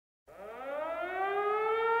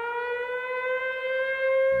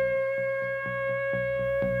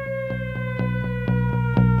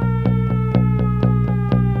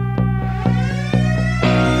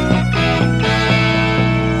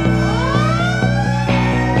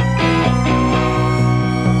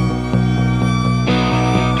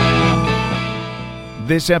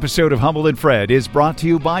This episode of Humble and Fred is brought to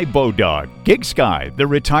you by Bodog, Gig Sky, the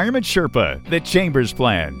Retirement Sherpa, the Chambers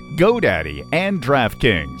Plan, GoDaddy, and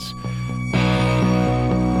DraftKings.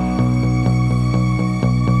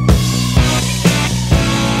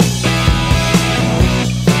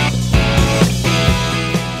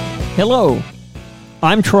 Hello,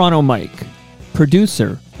 I'm Toronto Mike,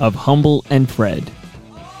 producer of Humble and Fred.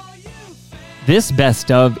 This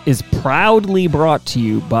best of is proudly brought to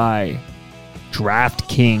you by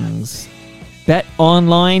DraftKings. Bet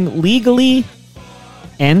online legally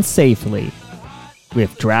and safely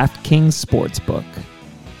with DraftKings Sportsbook.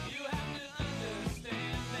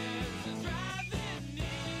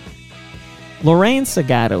 Lorraine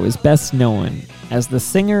Segato is best known as the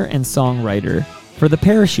singer and songwriter for the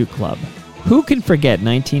Parachute Club. Who can forget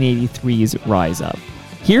 1983's Rise Up?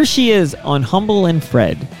 Here she is on Humble and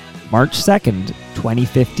Fred, March 2nd,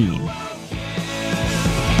 2015.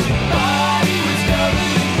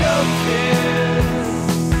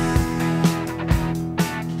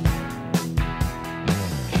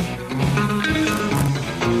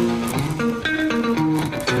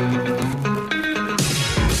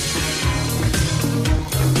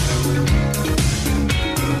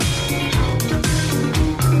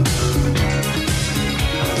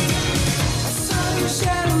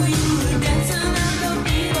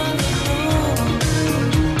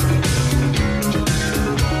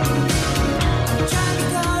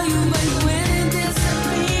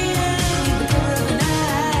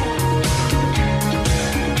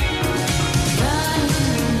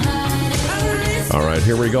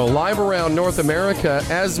 Here we go, live around North America,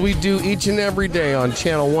 as we do each and every day on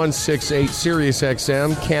Channel 168, Sirius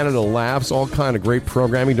XM, Canada Laughs, all kind of great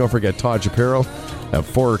programming. Don't forget Todd Shapiro at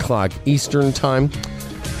 4 o'clock Eastern Time.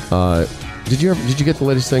 Did you get the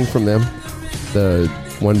latest thing from them? The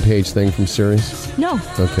one-page thing from Sirius? No.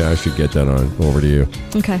 Okay, I should get that on over to you.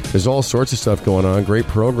 Okay. There's all sorts of stuff going on, great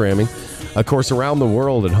programming. Of course, around the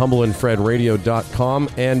world at humbleandfredradio.com.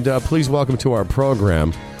 And please welcome to our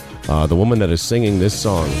program the woman that is singing this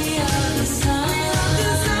song.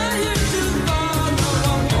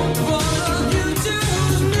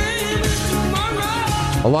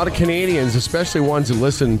 A lot of Canadians, especially ones who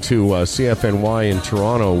listen to CFNY in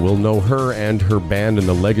Toronto, will know her and her band and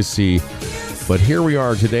the legacy. But here we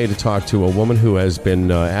are today to talk to a woman who has been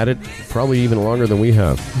at it probably even longer than we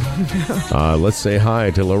have. Let's say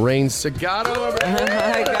hi to Lorraine Segato.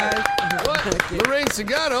 Hi, guys. What? Lorraine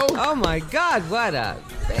Segato? Oh, my God. What a...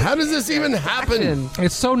 How does this even happen?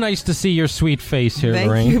 It's so nice to see your sweet face here, Lorraine.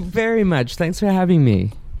 Thank you very much. Thanks for having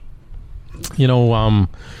me. You know,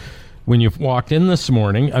 when you walked in this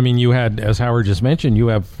morning, I mean, you had, as Howard just mentioned, you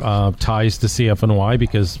have ties to CFNY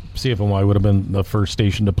because CFNY would have been the first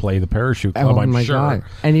station to play the Parachute Club, I'm my sure. God.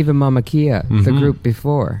 And even Mama Kia, the group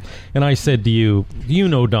before. And I said to you, do you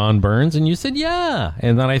know Don Burns? And you said, yeah.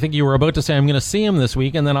 And then I think you were about to say, I'm going to see him this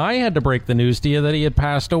week. And then I had to break the news to you that he had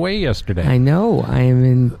passed away yesterday. I know. I am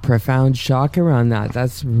in profound shock around that.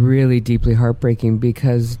 That's really deeply heartbreaking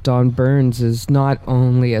because Don Burns is not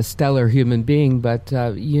only a stellar human being, but,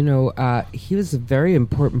 he was a very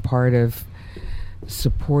important part of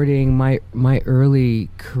supporting my early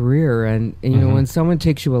career. And you know, when someone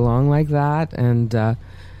takes you along like that and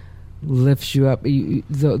lifts you up,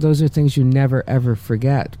 those are things you never, ever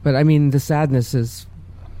forget. But, I mean, the sadness is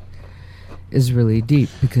really deep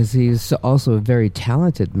because he's also a very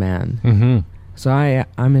talented man. Mm-hmm. So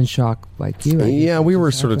I'm in shock like you. Yeah, we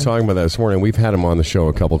were sort of talking about that this morning. We've had him on the show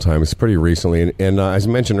a couple times pretty recently. And as I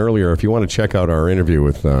mentioned earlier, if you want to check out our interview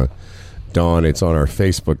with Don, it's on our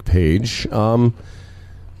Facebook page.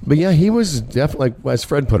 But yeah, he was definitely, like, as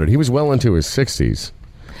Fred put it, he was well into his 60s.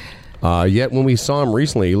 Yet when we saw him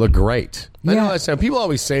recently, he looked great. I know that's, people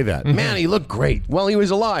always say that. Man, he looked great. Well, he was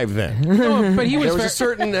alive then. No, but there was a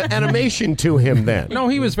certain animation to him then. No,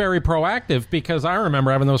 he was very proactive because I remember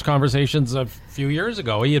having those conversations a few years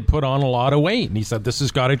ago. He had put on a lot of weight, and he said, this has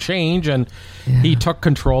got to change, and he took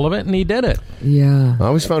control of it, and he did it. Yeah. I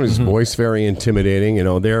always found his voice very intimidating. You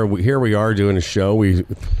know, here we are doing a show. We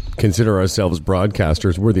consider ourselves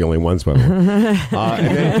broadcasters. We're the only ones, by the way.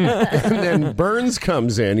 And then Burns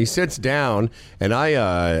comes in. He sits down, and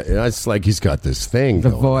it's like he's got this thing. The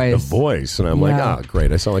voice. And I'm like, oh,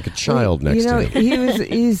 great. I sound like a child next to him.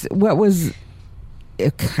 He's what was... I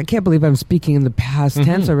can't believe I'm speaking in the past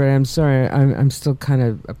tense already. I'm sorry. I'm still kind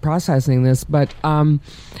of processing this. But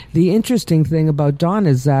the interesting thing about Don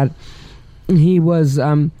is that he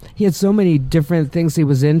had so many different things he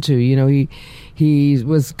was into. You know, he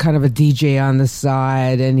was kind of a DJ on the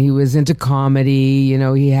side, and he was into comedy. You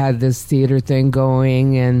know, he had this theater thing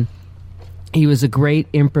going, and he was a great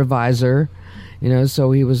improviser. You know,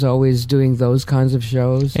 so he was always doing those kinds of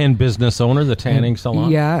shows. And business owner, the tanning salon.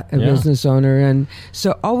 Yeah, a business owner. And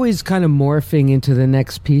so always kind of morphing into the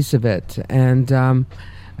next piece of it. And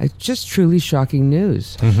it's just truly shocking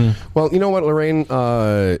news. Well, you know what, Lorraine?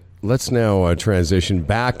 Let's now transition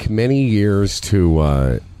back many years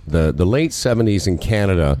to the late 70s in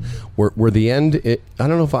Canada, where the end... I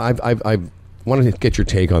don't know if I've wanted to get your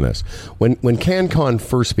take on this. When CanCon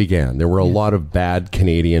first began, there were a lot of bad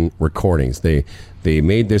Canadian recordings. They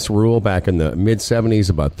made this rule back in the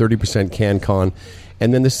mid-70s, about 30% CanCon.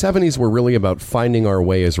 And then the 70s were really about finding our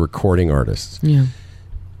way as recording artists. Yeah.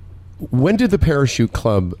 When did the Parachute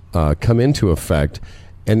Club come into effect?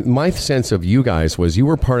 And my sense of you guys was you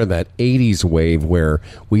were part of that 80s wave where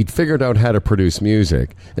we'd figured out how to produce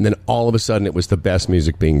music, and then all of a sudden it was the best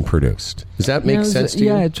music being produced. Does that make sense to you?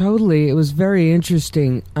 Yeah, totally. It was very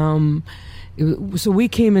interesting. So we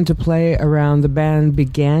came into play around, the band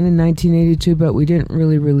began in 1982, but we didn't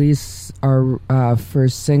really release our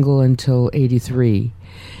first single until 83.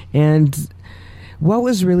 And what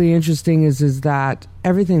was really interesting is that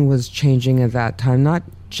everything was changing at that time, not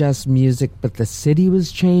just music, but the city was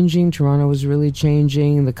changing. Toronto was really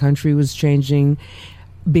changing. The country was changing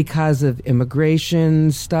because of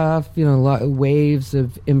immigration stuff, you know, a lot of waves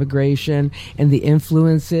of immigration and the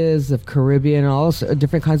influences of Caribbean, also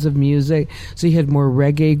different kinds of music. So you had more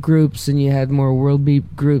reggae groups and you had more world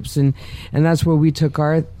beat groups, and that's where we took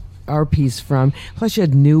our piece from. Plus you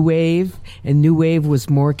had new wave, and new wave was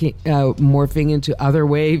morphing into other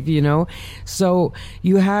wave, you know. So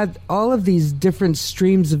you had all of these different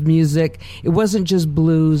streams of music. It wasn't just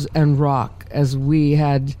blues and rock as we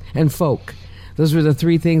had, and folk. Those were the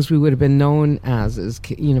three things we would have been known as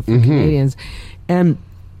you know, for Canadians. And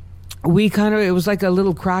we kind of, it was like a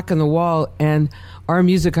little crack in the wall, and our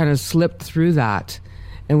music kind of slipped through that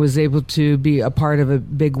and was able to be a part of a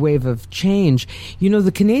big wave of change. You know,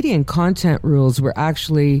 the Canadian content rules were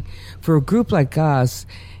actually, for a group like us,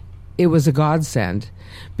 it was a godsend,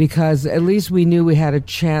 because at least we knew we had a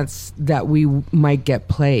chance that we might get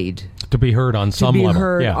played. To be heard on some level. To be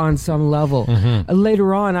heard on some level.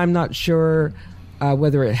 Later on, I'm not sure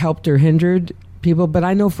whether it helped or hindered people, but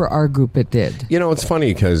I know for our group it did. You know, it's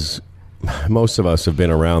funny because most of us have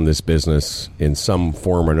been around this business in some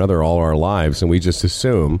form or another all our lives, and we just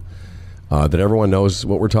assume that everyone knows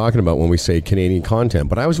what we're talking about when we say Canadian content.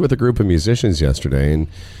 But I was with a group of musicians yesterday, and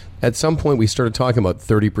at some point we started talking about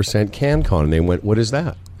 30% CanCon, and they went, "What is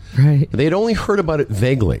that?" Right. They'd only heard about it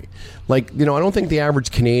vaguely. Like, you know, I don't think the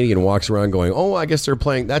average Canadian walks around going, "Oh, I guess they're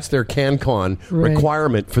playing, that's their CanCon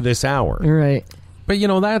requirement for this hour." Right. But, you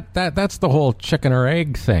know, that's the whole chicken or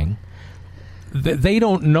egg thing. They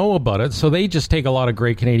don't know about it, so they just take a lot of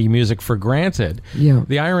great Canadian music for granted. Yeah.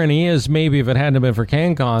 The irony is, maybe if it hadn't been for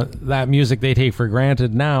CanCon, that music they take for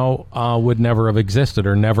granted now would never have existed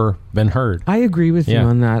or never been heard. I agree with you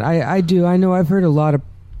on that. I do. I know I've heard a lot of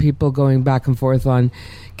people going back and forth on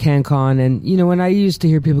CanCon, and you know, when I used to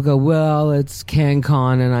hear people go, "Well, it's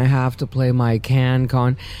CanCon and I have to play my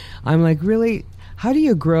CanCon," I'm like, really? How do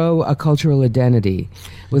you grow a cultural identity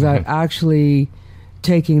without actually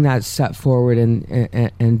taking that step forward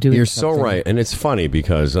and doing? You're something? so right, and it's funny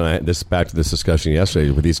because back to this discussion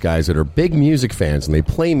yesterday with these guys that are big music fans and they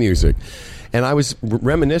play music, and I was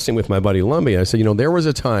reminiscing with my buddy Lumbee. I said, you know, there was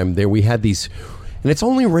a time there we had these, and it's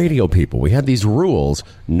only radio people. We had these rules: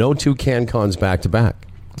 no two CanCons back to back.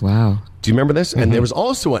 Wow. Do you remember this? And there was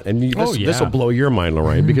also this will blow your mind,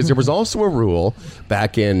 Lorraine, because there was also a rule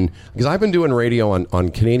back in, because I've been doing radio on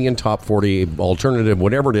Canadian Top 40, alternative,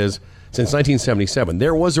 whatever it is, since 1977.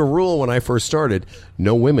 There was a rule when I first started: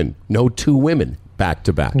 no women, no two women back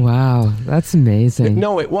to back. Wow, that's amazing.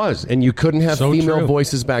 No, it was, and you couldn't have So female true.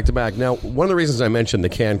 voices back to back. Now, one of the reasons I mentioned the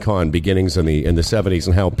CanCon beginnings in the 70s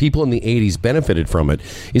and how people in the 80s benefited from it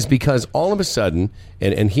is because all of a sudden,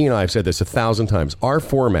 and he and I have said this 1,000 times, our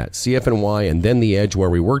format, CFNY and then The Edge,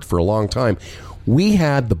 where we worked for a long time, we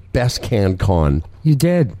had the best CanCon. You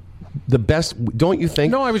did. The best, don't you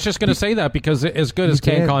think? No, I was just going to say that because as good as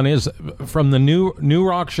did. CanCon is from the new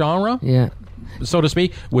rock genre, Yeah. so to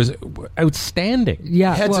speak, was outstanding.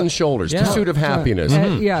 Yeah. Heads well, and Shoulders, yeah. Pursuit of Happiness,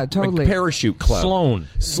 yeah, totally. Parachute Club,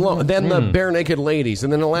 Sloan. then the Bare Naked Ladies,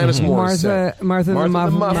 and then Alanis Morissette. Martha and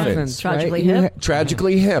the Muffins. Tragically right? Hip.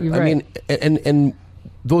 Tragically Hip. You're I right. mean, and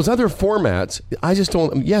those other formats, I just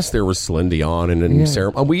don't. Yes, there was Celine Dion and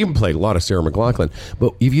Sarah. We even played a lot of Sarah McLachlan.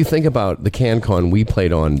 But if you think about the CanCon we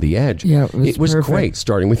played on The Edge, Yeah, it was perfect. great.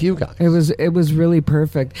 Starting with you guys, It was really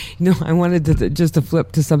perfect. You know, I wanted to just to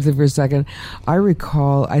flip to something for a second. I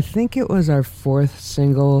recall, I think it was our fourth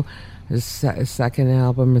single. his second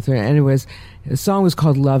album or third. Anyways, the song was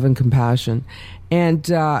called Love and Compassion. And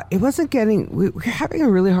it wasn't we were having a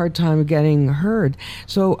really hard time getting heard.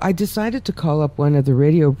 So I decided to call up one of the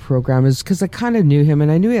radio programmers because I kind of knew him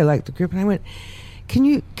and I knew I liked the group. And I went, can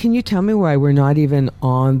you tell me why we're not even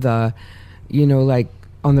on the, like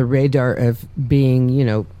on the radar of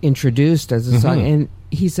being, introduced as a song? And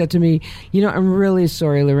he said to me, I'm really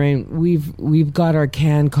sorry, Lorraine. We've got our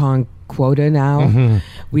CanCon quota now.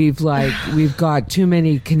 We've got too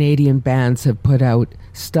many Canadian bands have put out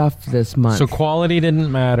stuff this month. So quality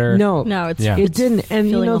didn't matter. No, it didn't.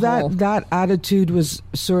 And that hole. attitude was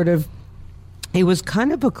sort of, it was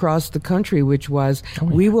kind of across the country, which was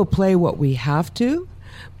we will play what we have to,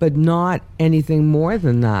 but not anything more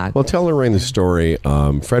than that. Well, tell Lorraine the story.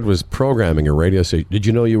 Fred was programming a radio station. Did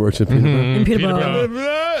you know you worked at Peterborough? In Peterborough.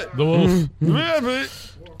 The wolf.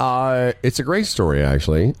 It's a great story,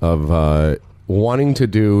 actually, of wanting to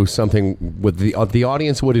do something with the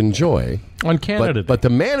audience would enjoy On Canada Day. but the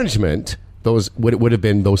management, those would have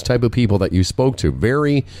been those type of people that you spoke to,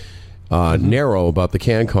 very narrow about the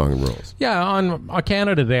CanCon rules. Yeah, on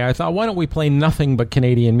Canada Day, I thought, why don't we play nothing but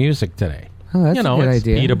Canadian music today? Oh, that's a good it's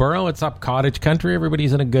idea. Peterborough, it's up cottage country,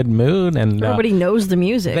 everybody's in a good mood, and Everybody knows the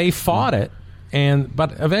music. they fought it,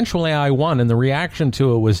 but eventually I won, and the reaction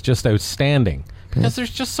to it was just outstanding because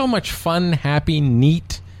there's just so much fun, happy,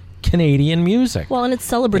 neat Canadian music. Well, and it's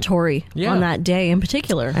celebratory Yeah. on that day in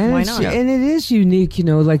particular. And Why it's- not? And it is unique,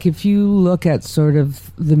 like if you look at sort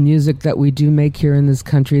of the music that we do make here in this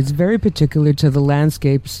country, it's very particular to the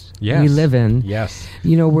landscapes Yes. we live in. Yes.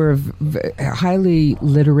 We're a highly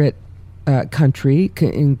literate country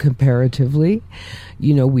comparatively.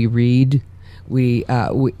 We read. We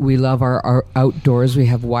love our outdoors. We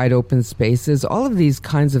have wide open spaces. All of these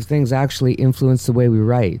kinds of things actually influence the way we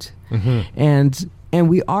write. And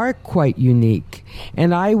we are quite unique.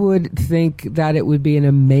 And I would think that it would be an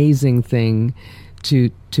amazing thing to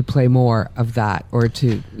play more of that or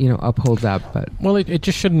to, uphold that. But Well, it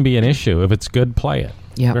just shouldn't be an issue. If it's good, play it.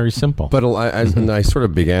 Yeah. Very simple. But and I sort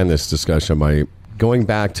of began this discussion by going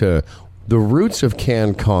back to the roots of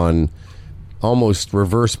CanCon. Almost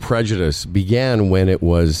reverse prejudice began when it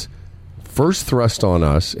was first thrust on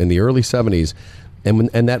us in the early 70s,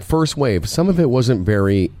 and that first wave, some of it wasn't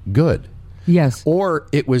very good. yes. Or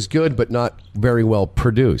it was good but not very well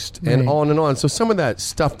produced, and Right. on and on. So some of that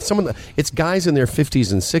stuff, it's guys in their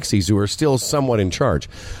 50s and 60s who are still somewhat in charge.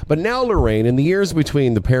 But now, Lorraine, in the years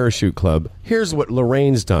between the Parachute Club, here's what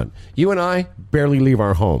Lorraine's done. You and I barely leave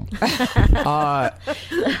our home.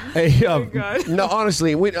 No,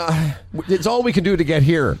 honestly, it's all we can do to get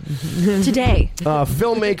here. Today.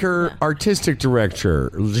 Filmmaker, artistic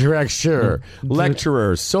director,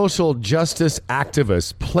 lecturer, social justice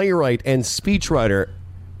activist, playwright, and speechwriter.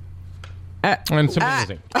 And it's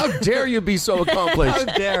amazing. How dare you be so accomplished?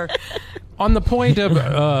 There. On the point of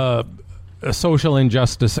a social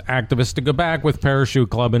injustice activist, to go back with Parachute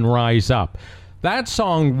Club and Rise Up, that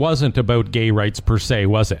song wasn't about gay rights per se,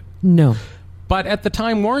 was it? No. But at the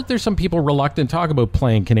time, weren't there some people reluctant to talk about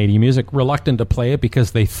playing Canadian music, reluctant to play it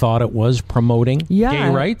because they thought it was promoting gay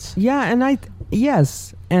rights? Yeah, and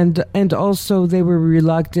yes, and also they were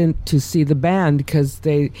reluctant to see the band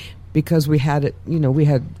because we had it, we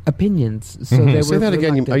had opinions. So they were Say that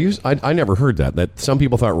again. reluctant. I never heard that some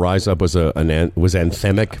people thought Rise Up was was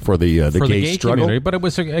anthemic for the For gay the gay struggle. community, but it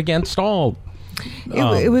was against all.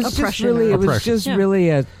 It was just oppression really, or it was oppression. just Yeah.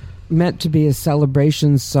 really meant to be a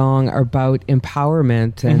celebration song about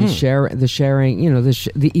empowerment and the sharing,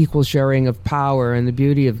 the equal sharing of power and the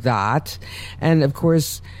beauty of that, and of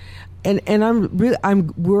course. And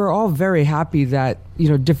we're all very happy that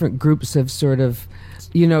different groups have sort of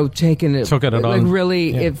taken it, Took it like on.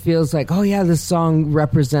 really. Yeah. It feels like, oh yeah, this song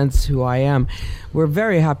represents who I am. We're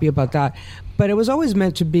very happy about that, but it was always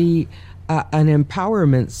meant to be an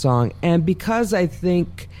empowerment song, and because I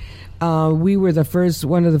think we were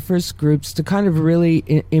one of the first groups to kind of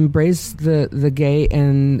really embrace the gay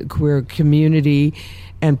and queer community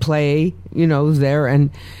and play, there, and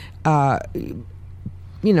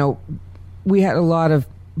we had a lot of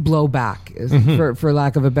blowback, for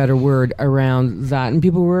lack of a better word, around that, and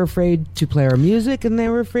people were afraid to play our music, and they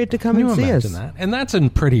were afraid to come Can you and see imagine us. that? And that's in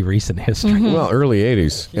pretty recent history. Well, early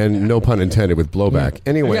 80s, and no pun intended with blowback.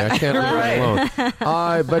 Anyway, I can't leave it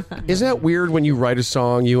alone. But isn't that weird when you write a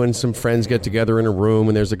song, you and some friends get together in a room,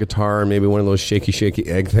 and there's a guitar and maybe one of those shaky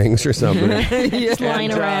egg things or something. Just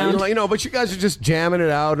lying around. But you guys are just jamming it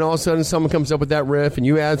out, and all of a sudden someone comes up with that riff, and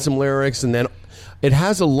you add some lyrics, and then it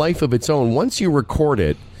has a life of its own. Once you record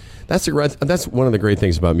it, that's one of the great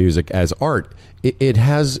things about music as art.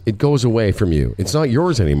 It goes away from you. It's not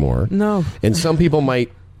yours anymore. No. And some people might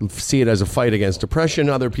see it as a fight against depression.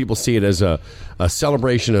 Other people see it as a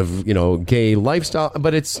celebration of, gay lifestyle.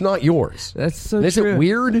 But it's not yours. That's so And is true. it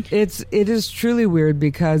weird? It is truly weird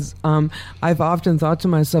because I've often thought to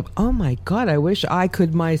myself, oh my God, I wish I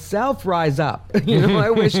could myself rise up. I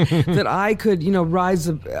wish that I could, rise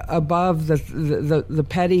above the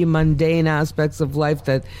petty, mundane aspects of life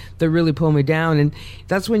that really pull me down. And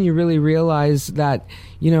that's when you really realize that,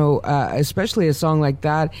 especially a song like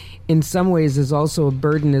that, in some ways is also a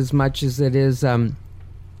burden as much as it is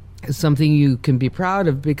something you can be proud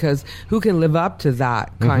of, because who can live up to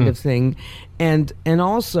that kind of thing? And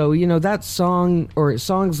also, that song or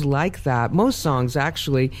songs like that, most songs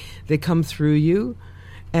actually, they come through you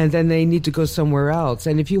and then they need to go somewhere else.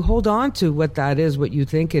 And if you hold on to what that is, what you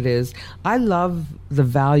think it is, I love the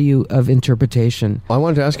value of interpretation. I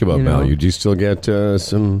wanted to ask you about value. Do you still get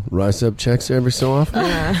some Rise Up checks every so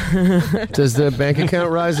often? Does the bank account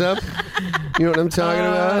rise up? You know what I'm talking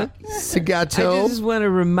about? Segato. I just want to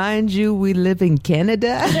remind you we live in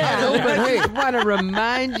Canada. I know, but hey, I want to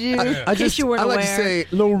remind you. I just you weren't I like to aware. say,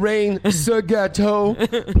 Lorraine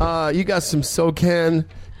Segato. You got some SoCan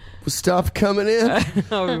stuff coming in.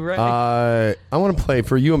 Oh, right. I want to play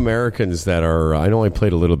for you Americans that are. I know I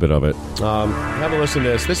played a little bit of it. Have a listen to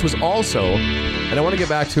this. This was also, and I want to get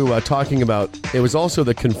back to talking about. It was also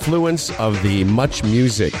the confluence of the Much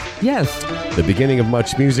Music. Yes. The beginning of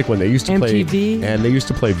Much Music when they used to play, MTV. and they used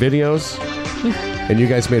to play videos. And you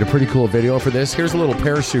guys made a pretty cool video for this. Here's a little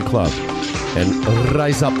Parachute Club and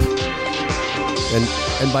Rise Up.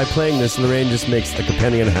 And by playing this, Lorraine just makes like a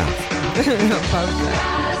penny and a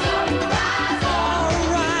half.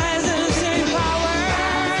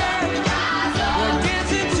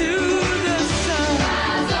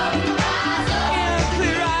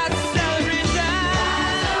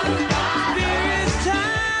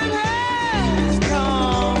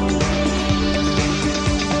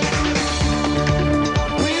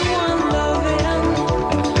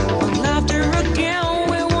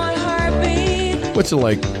 What's it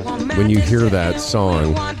like when you hear that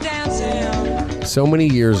song so many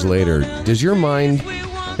years later? Does your mind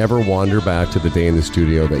ever wander back to the day in the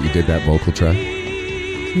studio that you did that vocal track?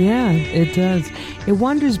 Yeah, it does. It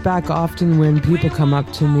wanders back often when people come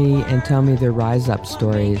up to me and tell me their Rise Up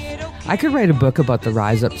stories. I could write a book about the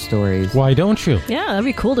Rise Up stories. Why don't you? Yeah, that'd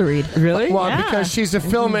be cool to read. Really? Well, Yeah. because she's a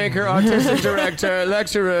filmmaker, artistic director,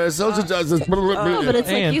 lecturer, social justice. Oh, but it's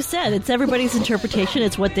like And- you said, it's everybody's interpretation.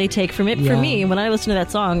 It's what they take from it. For Yeah. me, when I listen to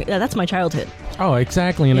that song, that's my childhood. Oh,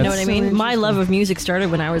 exactly. And You know what I it's, mean? so My interesting. love of music started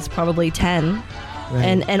when I was probably 10.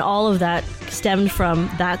 Right. And all of that stemmed from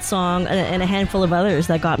that song and a handful of others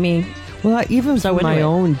that got me. Well, even So for my into it.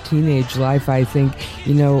 own teenage life, I think,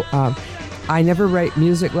 I never write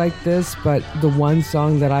music like this, but the one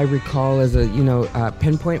song that I recall as a,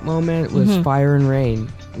 pinpoint moment was Fire and Rain,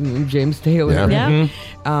 James Taylor. Yeah.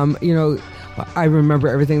 Yeah. I remember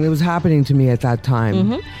everything that was happening to me at that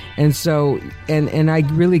time. And so, and I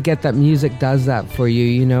really get that music does that for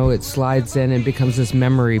you. It slides in and becomes this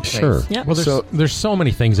memory place. Sure. Yep. well, there's so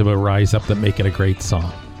many things about Rise Up that make it a great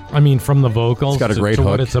song. I mean, from the vocals It's got a to great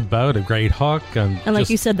what hook. it's about, a great hook, and And like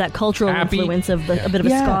just you said, that cultural happy. influence of a bit of a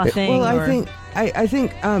ska thing. Well, or- I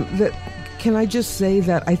think that. Can I just say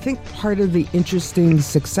that I think part of the interesting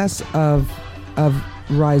success of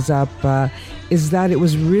Rise Up is that it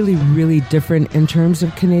was really, really different in terms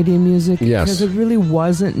of Canadian music. Yes. Because it really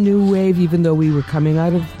wasn't new wave, even though we were coming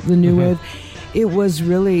out of the new wave. It was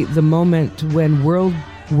really the moment when world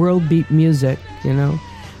beat music,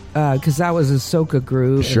 because that was a soca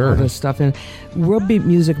groove Sure. and all this stuff, and world beat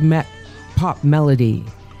music met pop melody.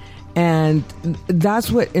 And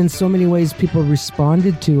that's what, in so many ways, people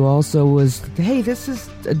responded to also was, hey, this is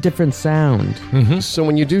a different sound. So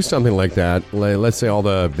when you do something like that, let's say all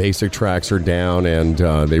the basic tracks are down and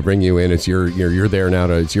they bring you in, it's you're there now,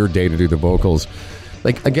 it's your day to do the vocals.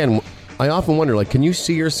 Like, again, I often wonder, like, can you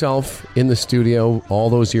see yourself in the studio all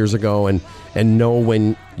those years ago and know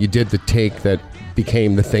when you did the take that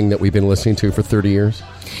became the thing that we've been listening to for 30 years?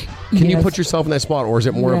 Can you Yes. put yourself in that spot, or is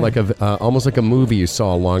it more of Yeah. like almost like a movie you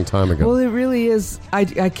saw a long time ago? Well, it really is. I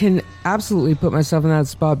can absolutely put myself in that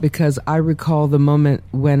spot because I recall the moment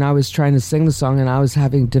when I was trying to sing the song and I was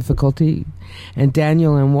having difficulty, and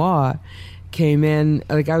Daniel and Wah came in.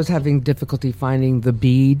 Like, I was having difficulty finding the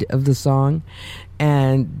bead of the song,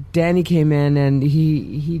 and Danny came in and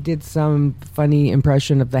he did some funny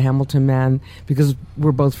impression of the Hamilton Man because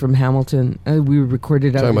we're both from Hamilton. We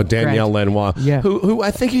recorded Talking about Danielle Grant. Lenoir, Yeah. who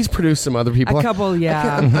I think he's produced some other people. A couple,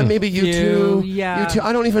 yeah. I can't- maybe you You, too. yeah. You too.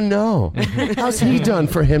 I don't even know. How's he done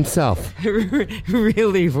for himself?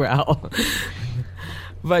 really well.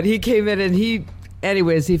 But he came in and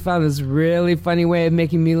anyways, he found this really funny way of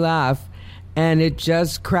making me laugh. And it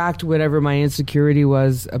just cracked whatever my insecurity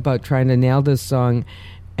was about trying to nail this song.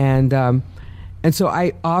 And so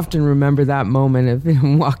I often remember that moment of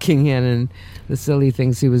him walking in and the silly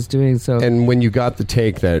things he was doing. So, And when you got the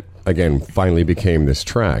take that, again, finally became this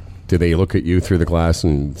track, do they look at you through the glass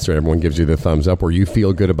and so everyone gives you the thumbs up, or you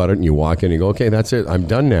feel good about it and you walk in and you go, okay, that's it, I'm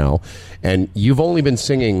done now? And you've only been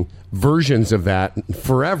singing versions of that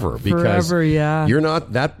forever because Forever, yeah. you're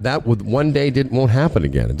not that would one day won't happen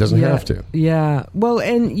again. It doesn't have to. Yeah. Well,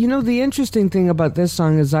 and the interesting thing about this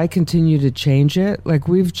song is I continue to change it. Like,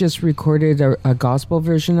 we've just recorded a gospel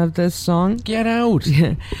version of this song. Get out.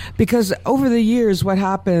 Because over the years, what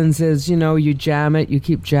happens is, you jam it, you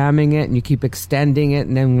keep jamming it, and you keep extending it,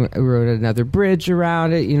 and then we wrote another bridge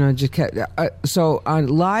around it, just kept, so on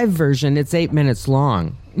live version, it's 8 minutes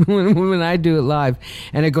long. When I do it live,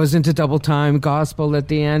 and it goes into double time gospel at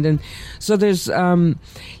the end, and so there's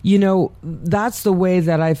that's the way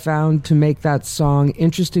that I found to make that song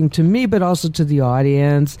interesting to me, but also to the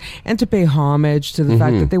audience, and to pay homage to the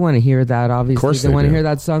fact that they want to hear that. Obviously, Of course they they want to do. hear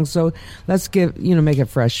that song, so let's make it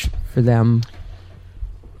fresh for them.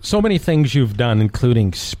 So many things you've done,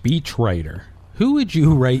 including speechwriter. Who would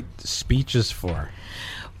you write speeches for?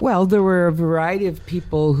 Well, there were a variety of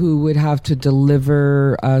people who would have to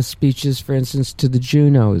deliver speeches, for instance, to the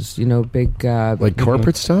Junos, big... Like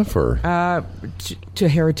corporate stuff, or? To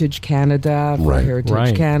Heritage Canada, for Right. Heritage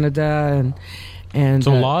Right. Canada, and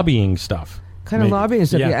So lobbying stuff. kind of maybe. lobbying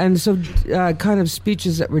stuff. Yeah. Yeah. And so kind of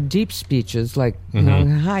speeches that were deep speeches, like,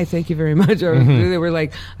 hi, thank you very much. Or they were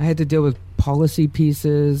like, I had to deal with policy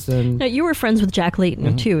pieces. And Now, you were friends with Jack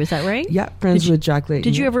Layton, too, is that right? yeah, friends with Jack Layton.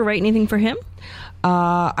 Did you ever write anything for him?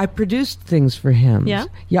 I produced things for him. Yeah?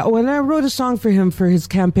 Yeah, when I wrote a song for him for his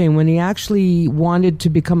campaign, when he actually wanted to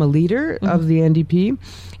become a leader of the NDP,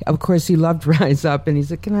 of course, he loved Rise Up, and he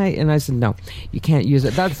said, can I? And I said, no, you can't use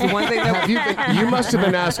it. That's the one thing that... You must have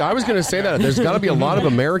been asked. I was going to say that. There's got to be a lot of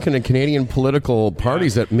American and Canadian political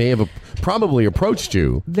parties that may have probably approached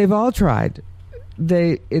you. They've all tried.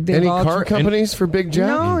 They've Any all car companies for Big Jack?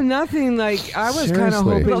 No, nothing. Like, I was kind of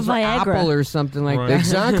Seriously. hoping Well, for Viagra. Apple or something like Right. that.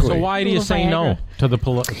 Exactly. So why do you Little say no to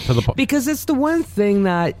the Because it's the one thing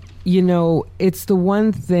that, it's the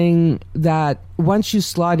one thing that once you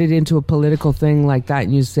slot it into a political thing like that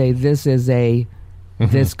and you say this is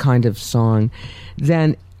this kind of song,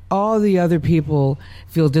 then all the other people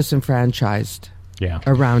feel disenfranchised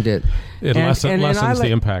around it. It lessens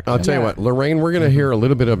the impact. I'll tell you what, Lorraine, we're going to hear a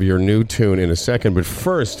little bit of your new tune in a second, but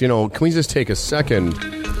first, can we just take a second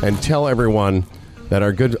and tell everyone that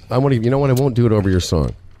our good... I won't do it over your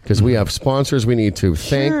song, because we have sponsors we need to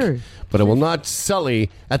thank, Sure. but it will not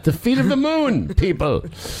sully at the feet of the moon, people.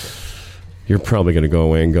 You're probably going to go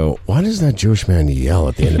away and go, why does that Jewish man yell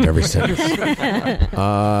at the end of every sentence?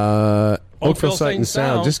 Oakville Sight and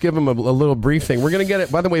Sound. Just give them a little brief thing. We're going to get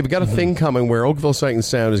it. By the way, we've got a thing coming where Oakville Sight and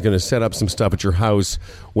Sound is going to set up some stuff at your house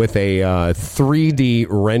with a 3D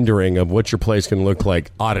rendering of what your place can look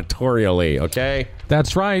like auditorially, okay?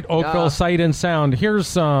 That's right, Oakville Sight and Sound.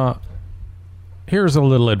 Here's a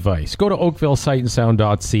little advice. Go to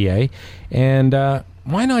oakvillesightandsound.ca and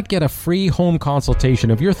why not get a free home consultation?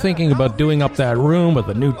 If you're thinking about doing up that room with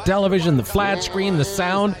the new television, the flat screen, the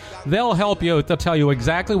sound, they'll help you out. They'll tell you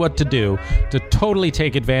exactly what to do to totally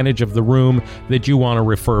take advantage of the room that you want to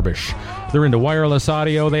refurbish. They're into wireless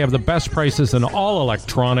audio. They have the best prices in all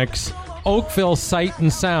electronics. Oakville Sight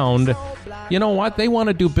and Sound. You know what? They want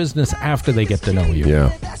to do business after they get to know you.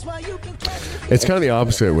 Yeah. It's kind of the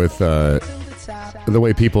opposite with the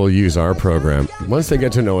way people use our program. Once they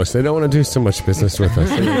get to know us, they don't want to do so much business with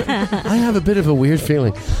us. I have a bit of a weird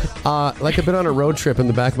feeling. Like I've been on a road trip in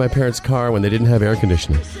the back of my parents' car when they didn't have air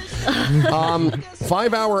conditioning.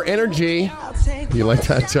 5 Hour Energy. You like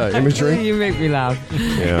that imagery? You make me laugh.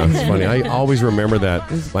 Yeah, it's funny. I always remember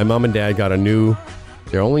that. My mom and dad got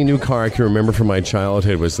their only new car I can remember from my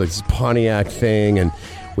childhood was like this Pontiac thing, and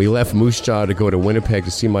we left Moose Jaw to go to Winnipeg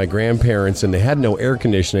to see my grandparents, and they had no air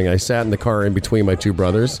conditioning. I sat in the car in between my two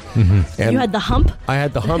brothers. And You had the hump? I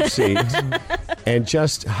had the hump seat. And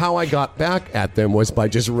just how I got back at them was by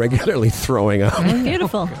just regularly throwing up.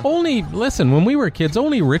 Beautiful. Listen, when we were kids,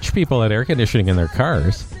 only rich people had air conditioning in their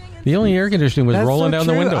cars. The only air conditioning was That's rolling so down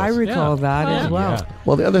true. the windows. I recall that Yeah. as well. Yeah.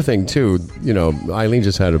 Well, the other thing, too, Eileen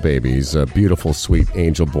just had a baby. He's a beautiful, sweet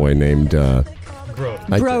angel boy named...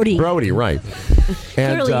 Brody. Brody, right.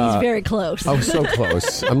 And, Clearly, he's very close. Oh, so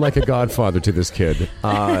close. I'm like a godfather to this kid.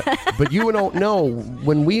 But you don't know,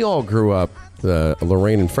 when we all grew up,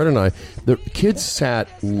 Lorraine and Fred and I, the kids sat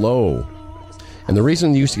low. And the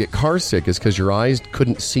reason you used to get car sick is because your eyes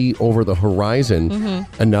couldn't see over the horizon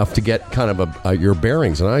enough to get kind of your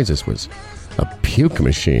bearings. And I just was a puke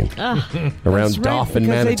machine around Dauphin,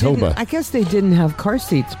 Manitoba. I guess they didn't have car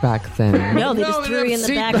seats back then. No, they just threw you in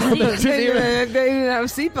the back seat. They didn't have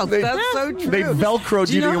seatbelts. That's so true. They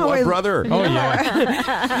Velcroed you to your brother. Oh, yeah.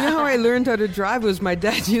 You know how I learned how to drive was my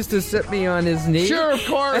dad used to sit me on his knee. Sure, of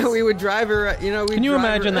course. And we would drive her, Can you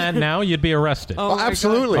imagine that now? You'd be arrested. Oh,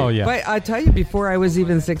 absolutely. Oh, yeah. But I tell you, before I was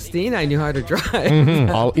even 16, I knew how to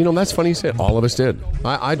drive. That's funny you said. All of us did.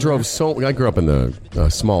 I drove I grew up in the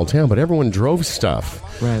small town, but everyone drove stuff.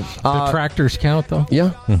 Right. The tractors count, though?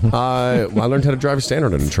 Yeah. I learned how to drive a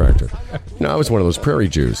standard in a tractor. No, I was one of those prairie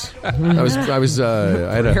Jews. I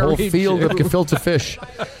had a whole field of gefilte fish.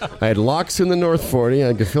 I had locks in the North 40. I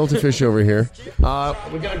had gefilte fish over here. We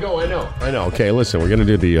gotta go. I know. Okay, listen, we're gonna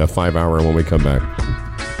do the 5 hour when we come back.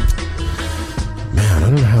 Man, I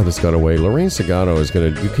don't know how this got away. Lorraine Segato is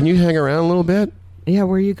gonna. Can you hang around a little bit? Yeah,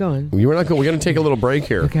 where are you going? We're not going. We're going to take a little break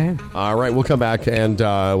here. Okay. All right, we'll come back and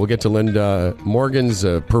we'll get to Linda Morgan's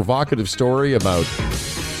provocative story about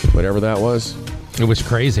whatever that was. It was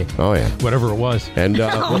crazy. Oh, yeah. Whatever it was. And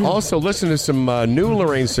we'll also listen to some new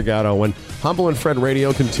Lorraine Segato when Humble and Fred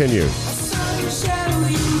Radio continues.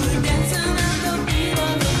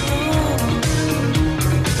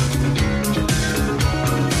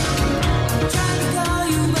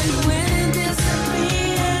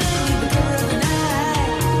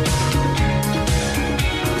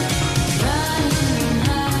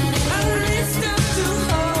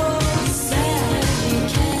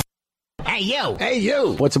 Hey,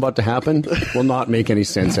 you! What's about to happen will not make any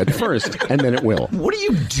sense at first, and then it will. What are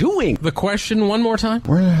you doing? The question one more time?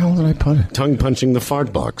 Where the hell did I put it? Tongue punching the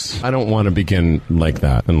fart box. I don't want to begin like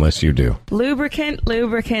that unless you do. Lubricant.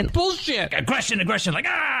 Bullshit! Aggression, like,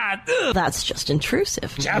 That's just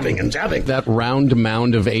intrusive. Jabbing and jabbing. That round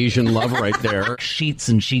mound of Asian love right there. sheets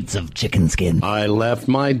and sheets of chicken skin. I left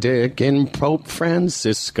my dick in Pope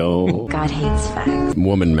Francisco. God hates facts.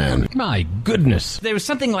 Woman, man. My goodness. There was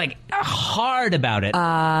something like hard about it.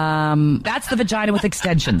 That's the vagina with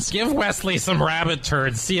extensions. Give Wesley some rabbit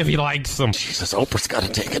turds, see if he likes them. Jesus, Oprah's got to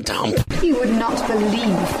take a dump. You would not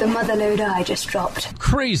believe the mother load I just dropped.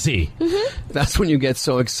 Crazy. That's when you get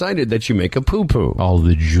so excited that you make a poo-poo. All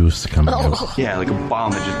the juice coming out. Yeah, like a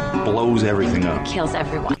bomb that just blows everything up. Kills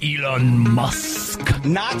everyone. Elon Musk.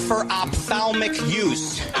 Not for ophthalmic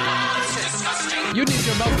use. You need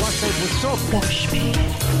your mouth washed out with soap. Wash me.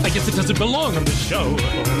 I guess it doesn't belong on the show.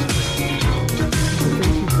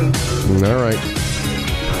 All right.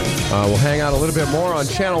 We'll hang out a little bit more on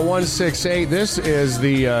Channel 168. This is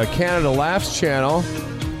the Canada Laughs channel.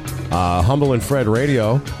 Humble and Fred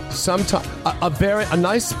Radio. Sometimes a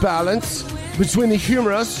nice balance between the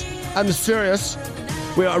humorous and the serious.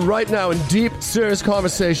 We are right now in deep, serious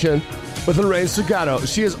conversation with Lorraine Segato.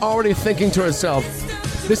 She is already thinking to herself,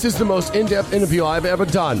 this is the most in-depth interview I've ever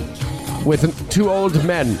done with two old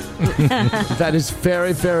men. That is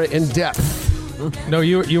very, very in-depth. No,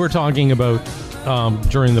 you were talking about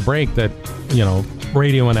during the break that,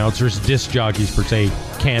 radio announcers, disc jockeys per se,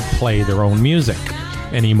 can't play their own music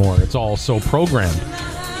anymore. It's all so programmed.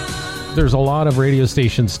 There's a lot of radio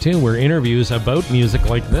stations, too, where interviews about music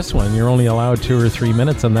like this one, you're only allowed 2 or 3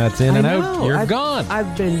 minutes, and that's in and out. You're gone.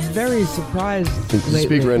 I've been very surprised lately.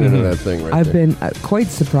 Speak right into that thing right I've there. been quite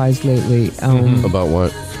surprised lately. About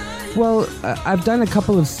what? Well, I've done a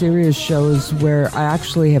couple of serious shows where I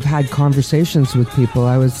actually have had conversations with people.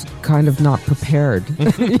 I was kind of not prepared.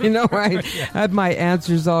 I had my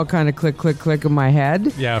answers all kind of click in my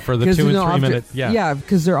head. Yeah, for the 2 and 3 minutes. Yeah. Yeah,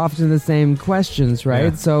 because they're often the same questions,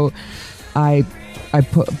 right? Yeah. So I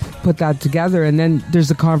put that together, and then there's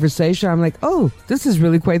a conversation. I'm like, oh, this is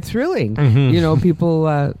really quite thrilling. People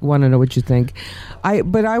want to know what you think.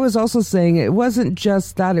 But I was also saying it wasn't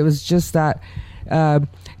just that. It was just that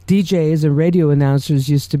DJs and radio announcers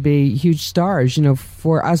used to be huge stars.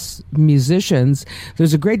 For us musicians,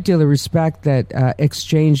 there's a great deal of respect that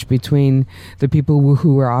exchanged between the people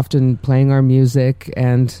who were often playing our music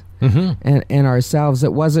and ourselves.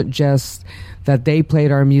 It wasn't just that they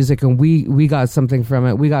played our music and we got something from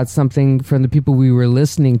it. We got something from the people we were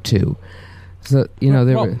listening to. So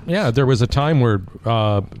there was a time where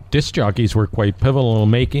disc jockeys were quite pivotal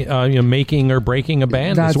in making or breaking a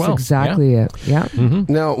band as well. That's exactly it. Yeah.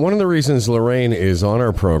 Now, one of the reasons Lorraine is on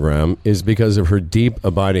our program is because of her deep,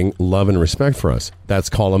 abiding love and respect for us.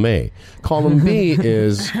 That's column A. Column B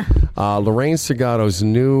is Lorraine Segato's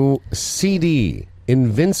new CD.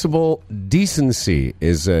 Invincible Decency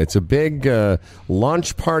it's a big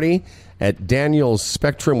launch party at Daniel's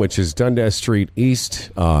Spectrum, which is Dundas Street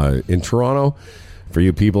East in Toronto. For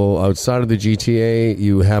you people outside of the GTA,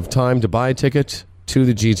 you have time to buy a ticket to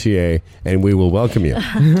the GTA, and we will welcome you.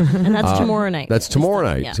 And that's tomorrow night. That's tomorrow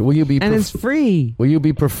night. Yeah. So will you be? And it's free. Will you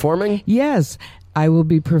be performing? Yes, I will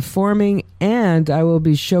be performing, and I will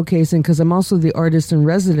be showcasing, because I'm also the artist in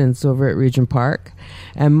residence over at Regent Park,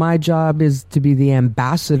 and my job is to be the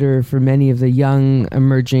ambassador for many of the young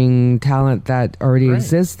emerging talent that already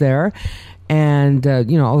exists there. And,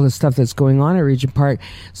 all the stuff that's going on at Regent Park.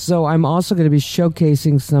 So I'm also going to be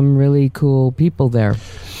showcasing some really cool people there.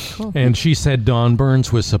 Cool. And she said Don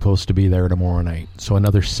Burns was supposed to be there tomorrow night. So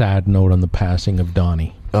another sad note on the passing of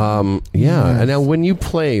Donnie. Yeah. And now when you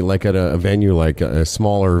play like at a venue, like a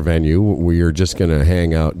smaller venue where you're just going to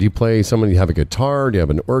hang out, do you play someone? Do you have a guitar? Do you have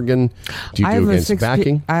an organ? Do you do against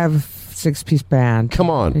backing? I have a 6-piece band. Come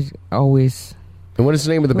on. Always. And what is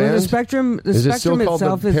the name of the band? The Spectrum. Is it still called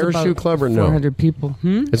the Parachute Club or no? 400 people.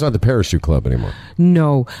 It's not the Parachute Club anymore.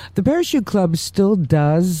 No, the Parachute Club still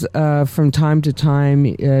does from time to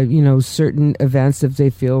time. Certain events if they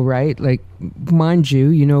feel right. Like, mind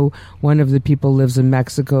you, one of the people lives in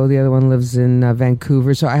Mexico, the other one lives in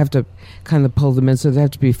Vancouver. So I have to kind of pull them in. So they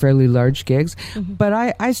have to be fairly large gigs. Mm-hmm. But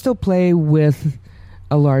I still play with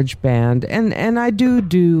a large band, and I do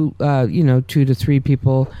 2 to 3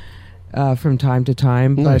 people. From time to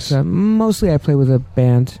time, nice. But mostly I play with a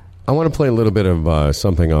band. I want to play a little bit of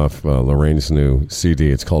something off Lorraine's new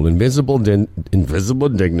CD. It's called Invisible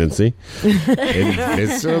Dignity.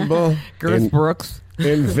 Garth Brooks.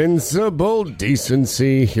 Invincible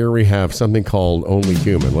Decency. Here we have something called Only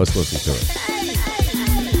Human. Let's listen to it.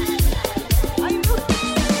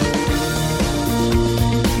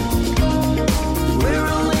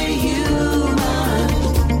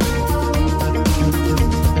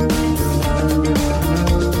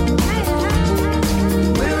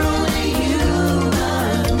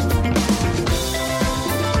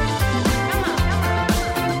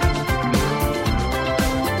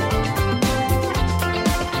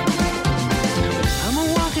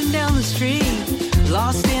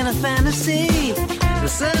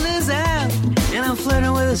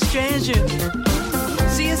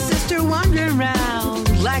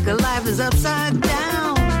 Upside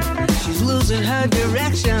down, she's losing her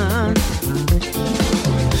direction.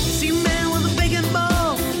 See a man with a big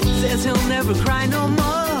bowl, says he'll never cry no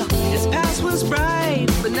more. His past was bright,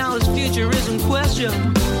 but now his future is in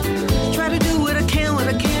question. Try to do what I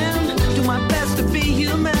can, do my best to be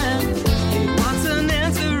human. He wants an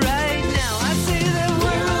answer right now. I say that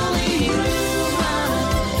we're only human,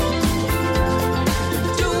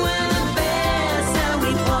 doing the best that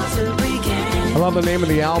we possibly can. I love the name of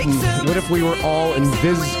the album. What if we were all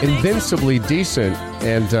invincibly decent?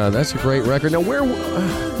 And that's a great record. Now, where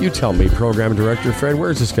you tell me, program director Fred, where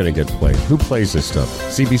is this going to get played? Who plays this stuff?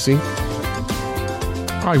 CBC?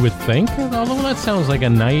 I would think. Although that sounds like a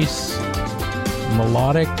nice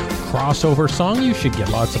melodic crossover song, you should get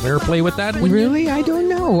lots of airplay with that. Really? I don't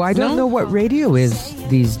know. I don't know what radio is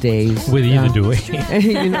these days. With you to do it.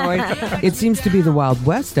 It seems to be the Wild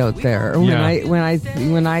West out there.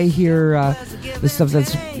 When I hear the stuff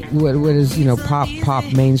that's what is pop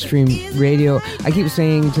mainstream radio, I keep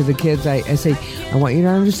saying to the kids, I say, I want you to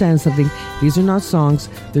understand something. These are not songs;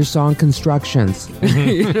 they're song constructions.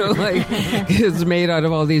 It's made out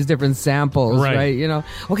of all these different samples, right?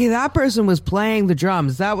 Okay, that person was playing the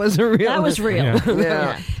drums. That was real. That was real.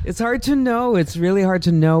 Yeah. It's hard to know. It's really hard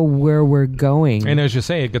to know where we're going. And as you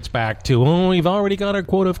say, it gets back to, we've already got our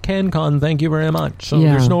quote of CanCon. Thank you very much. So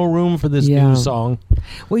there's no room for this new song.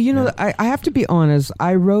 Well, I have to be honest.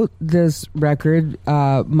 I wrote this record,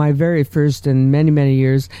 my very first in many, many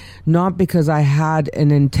years, not because I had an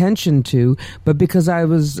intention to, but because I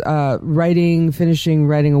was finishing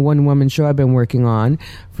writing a one-woman show I've been working on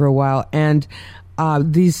for a while, and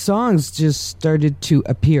these songs just started to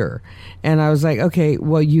appear. And I was like, okay,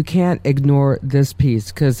 well, you can't ignore this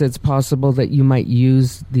piece because it's possible that you might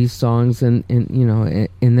use these songs in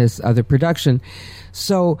this other production.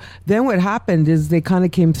 So then what happened is they kind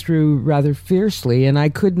of came through rather fiercely, and I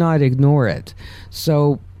could not ignore it.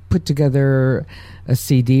 So put together a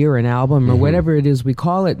CD or an album or whatever it is we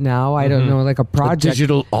call it now. I don't know, like a project. A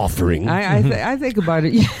digital offering. I think about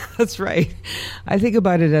it. Yeah, that's right. I think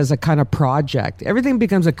about it as a kind of project. Everything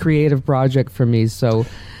becomes a creative project for me. So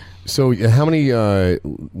how many,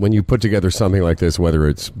 when you put together something like this, whether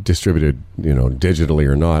it's distributed, digitally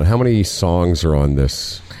or not, how many songs are on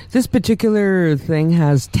this? This particular thing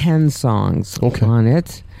has 10 songs on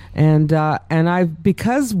it. And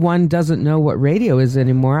because one doesn't know what radio is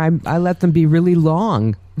anymore, I let them be really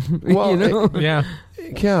long. Well, yeah.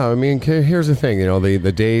 Yeah, I mean, here's the thing.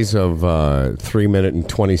 The days of 3 minute and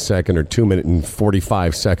 20 second or 2 minute and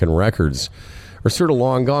 45 second records are sort of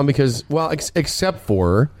long gone because, well, except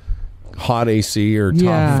for Hot AC or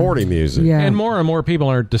Top 40 music. Yeah. And more people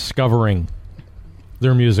are discovering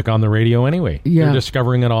their music on the radio anyway. Yeah. They're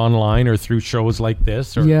discovering it online or through shows like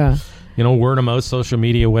this or word of mouth, social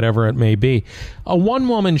media, whatever it may be. A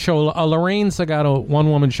one-woman show, a Lorraine Segato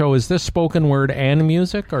one-woman show, is this spoken word and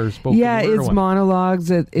music or spoken word? Yeah, it's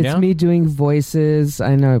monologues. It's Yeah? me doing voices.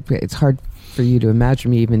 I know it's hard for you to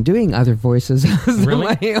imagine me even doing other voices as Really?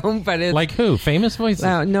 my own, but it's Like who? Famous voices?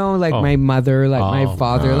 no, like my mother, like my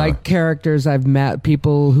father, like characters I've met,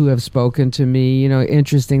 people who have spoken to me,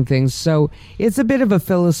 interesting things. So it's a bit of a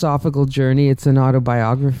philosophical journey. It's an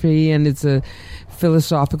autobiography, and it's a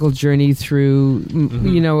philosophical journey through,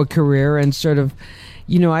 a career and sort of,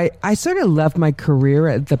 I sort of left my career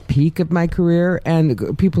at the peak of my career,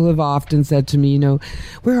 and people have often said to me,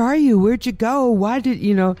 where are you? Where'd you go? Why did,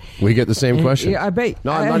 We get the same question. Yeah, I bet.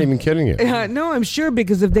 No, I'm not even kidding you. No, I'm sure,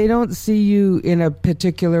 because if they don't see you in a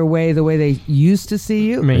particular way, the way they used to see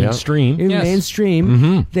you, mainstream,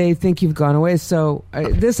 mainstream, they think you've gone away. So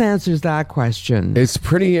this answers that question. It's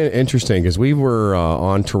pretty interesting because we were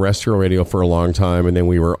on terrestrial radio for a long time, and then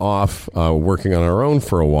we were off working on our own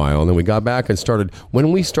for a while, and then we got back and started.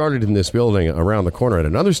 When we started in this building around the corner at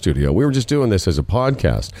another studio, we were just doing this as a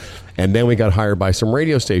podcast. And then we got hired by some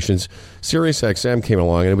radio stations. Sirius XM came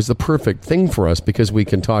along, and it was the perfect thing for us because we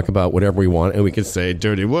can talk about whatever we want, and we can say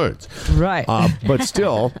dirty words. Right. But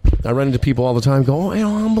still, I run into people all the time go,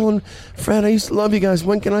 oh, Humble and Fred, I used to love you guys.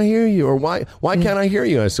 When can I hear you? Or why can't I hear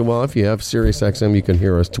you? I said, well, if you have Sirius XM, you can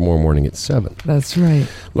hear us tomorrow morning at 7. That's right.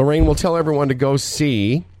 Lorraine will tell everyone to go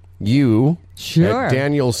see you Sure. at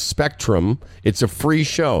Daniel's Spectrum. It's a free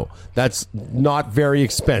show. That's not very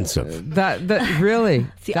expensive. That really,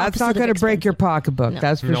 the that's not opposite going of to break your pocketbook.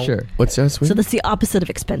 That's for sure. What's that, sweet? So that's the opposite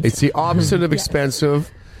of expensive. It's the opposite of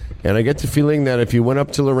expensive. And I get the feeling that if you went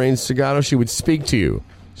up to Lorraine Segato, she would speak to you.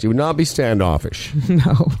 She would not be standoffish.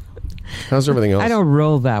 No. How's everything else? I don't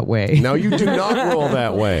roll that way. No, you do not roll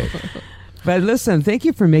that way. But listen, thank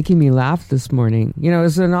you for making me laugh this morning.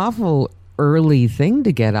 It's an awful early thing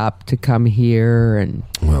to get up to come here and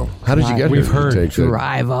how did you get We've here? heard.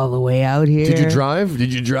 drive all the way out here. Did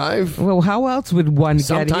you drive? Well, how else would one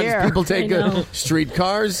Sometimes get here? people take street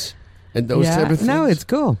cars and those type of things. No, it's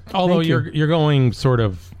cool. Although Thank you. you're going sort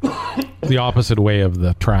of the opposite way of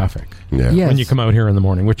the traffic Yeah. Yes. when you come out here in the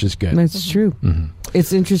morning, which is good. That's true. Mm-hmm.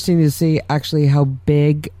 It's interesting to see actually how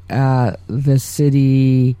big the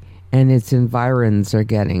city and its environs are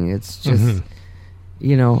getting. It's just,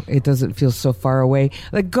 it doesn't feel so far away.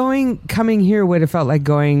 Like coming here would have felt like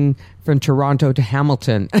going from Toronto to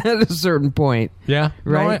Hamilton at a certain point. Yeah.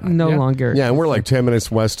 Right? No yeah. longer. Yeah, and we're like 10 minutes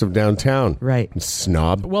west of downtown. Right.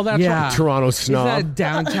 Snob. Well, that's Yeah. Toronto Is snob. that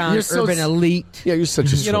downtown You're so urban elite? Yeah, you're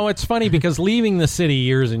such a it's funny because leaving the city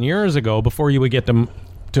years and years ago, before you would get to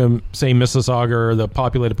say Mississauga or the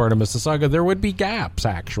populated part of Mississauga, there would be gaps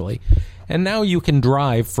actually, and now you can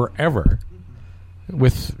drive forever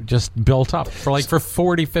with just built up for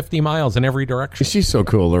 40, 50 miles in every direction. She's so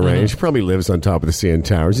cool, Lorraine. She probably lives on top of the CN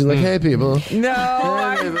Towers. She's like, hey, people. No,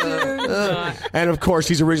 I do not. And, of course,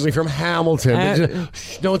 she's originally from Hamilton.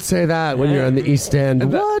 Shh, don't say that when you're on the East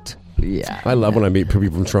End. What? Yeah. I love when I meet people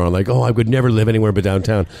from Toronto. Like, I would never live anywhere but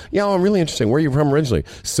downtown. Yeah, I'm really interesting. Where are you from originally?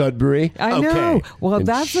 Sudbury? I okay. know. Well, And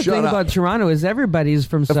that's the shut thing up. about Toronto is everybody's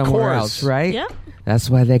from somewhere course. else, right? Yeah. That's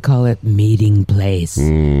why they call it meeting place.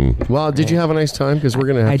 Well, did you have a nice time? Because we're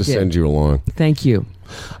going to have I to did. send you along. Thank you.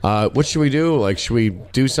 What should we do? Like, should we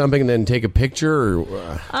do something and then take a picture? Or,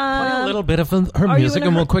 Play a little bit of her are you music in a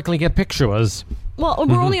and we'll hur- quickly get pictures. Well,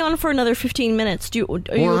 we're only on for another 15 minutes. Are you Well,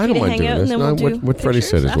 I okay don't to mind hang doing out this. and then No, we'll do what Freddie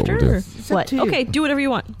said is what we'll after, do. or It's up what? to you. Okay, do whatever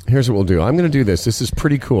you want. Here's what we'll do. I'm going to do this. This is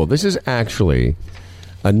pretty cool. This is actually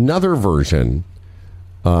another version.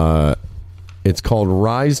 It's called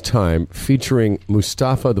Rise Time, featuring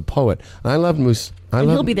Mustafa the Poet. I love And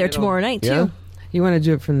he'll be there tomorrow night, Yeah? too. You want to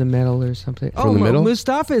do it from the middle or something? From the middle?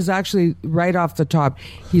 Mustafa is actually right off the top.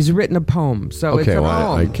 He's written a poem, so it's Okay, a well,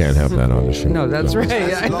 poem. I can't have that on the show. No, that's right.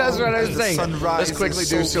 That's what I was saying. Let's quickly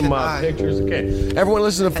do some pictures. Okay. Everyone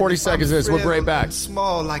listen to 40 seconds of this. We'll be right back.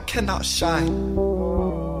 Small, I cannot shine.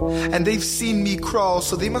 And they've seen me crawl,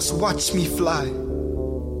 so they must watch me fly.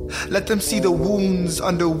 Let them see the wounds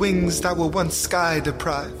under wings that were once sky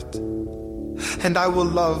deprived. And I will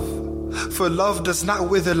love, for love does not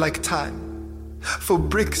wither like time. For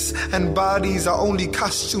bricks and bodies are only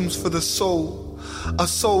costumes for the soul. A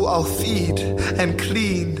soul I'll feed and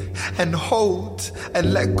clean and hold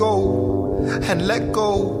and let go and let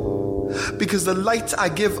go. Because the light I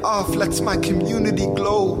give off lets my community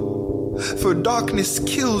glow. For darkness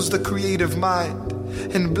kills the creative mind,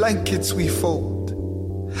 in blankets we fold.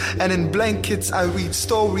 And in blankets I read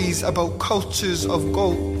stories about cultures of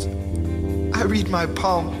gold. I read my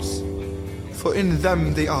palms, for in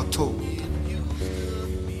them they are told.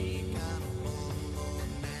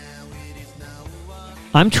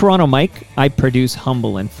 I'm Toronto Mike. I produce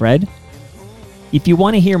Humble and Fred. If you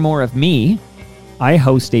want to hear more of me, I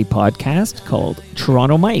host a podcast called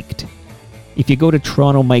Toronto Mic'd. If you go to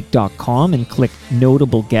torontomike.com and click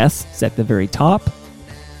Notable Guests at the very top,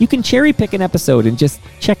 you can cherry pick an episode and just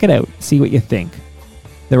check it out, see what you think.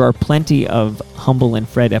 There are plenty of Humble and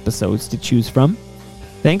Fred episodes to choose from.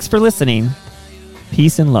 Thanks for listening.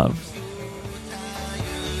 Peace and love.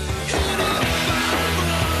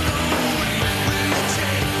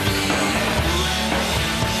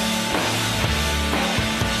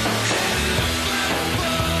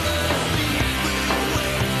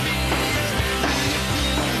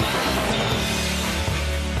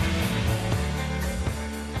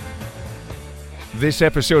 This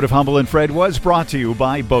episode of Humble and Fred was brought to you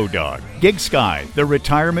by Bodog, Gig Sky, The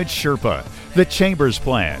Retirement Sherpa, The Chambers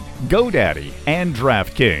Plan, GoDaddy, and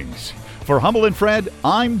DraftKings. For Humble and Fred,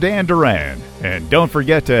 I'm Dan Duran. And don't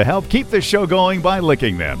forget to help keep the show going by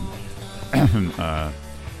liking them.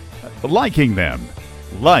 Liking them.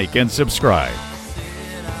 Like and subscribe.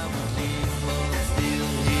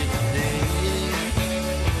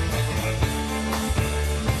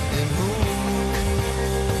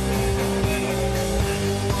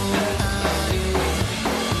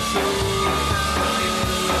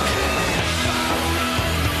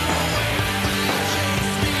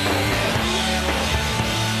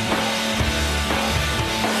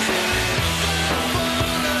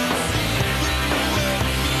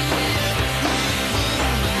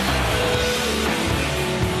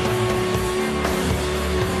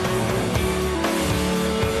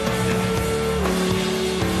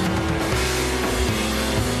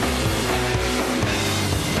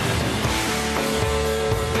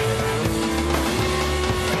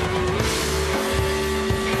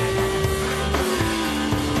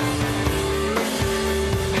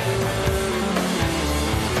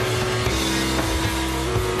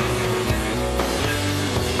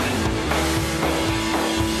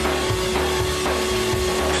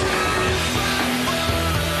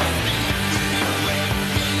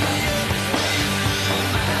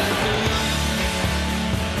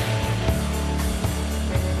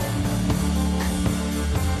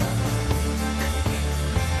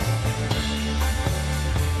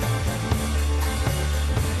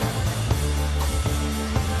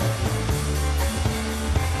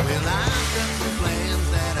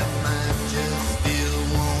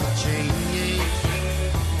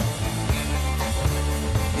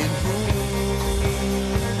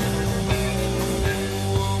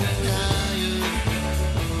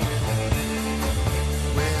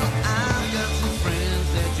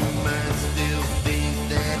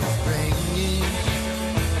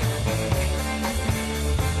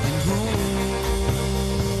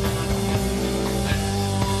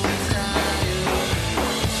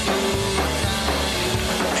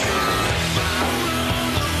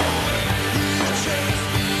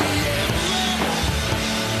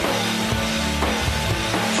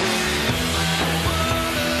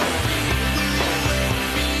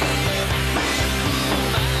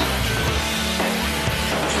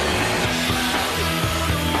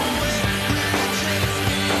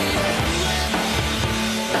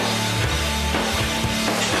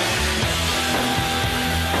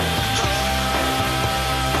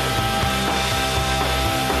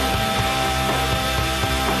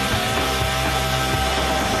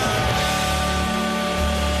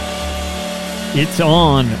 It's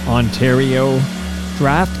on, Ontario.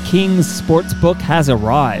 DraftKings Sportsbook has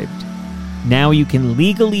arrived. Now you can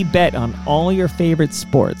legally bet on all your favorite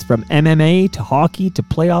sports, from MMA to hockey to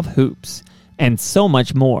playoff hoops, and so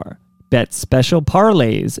much more. Bet special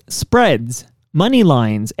parlays, spreads, money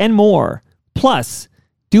lines, and more. Plus,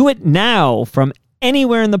 do it now from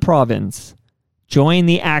anywhere in the province. Join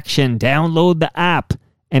the action, download the app,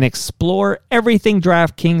 and explore everything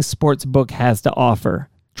DraftKings Sportsbook has to offer.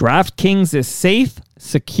 DraftKings is safe,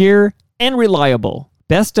 secure, and reliable.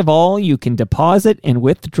 Best of all, you can deposit and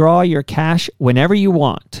withdraw your cash whenever you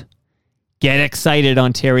want. Get excited,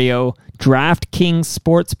 Ontario. DraftKings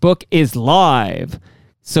Sportsbook is live.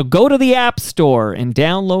 So go to the App Store and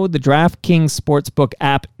download the DraftKings Sportsbook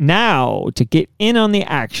app now to get in on the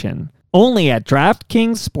action. Only at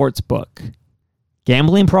DraftKings Sportsbook.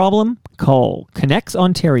 Gambling problem? Call Connects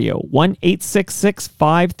Ontario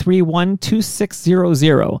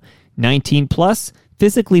 1-866-531-2600. 19 plus,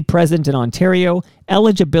 physically present in Ontario.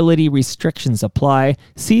 Eligibility restrictions apply.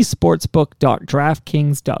 See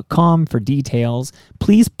sportsbook.draftkings.com for details.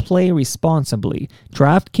 Please play responsibly.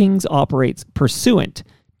 DraftKings operates pursuant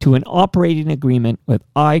to an operating agreement with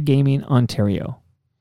iGaming Ontario.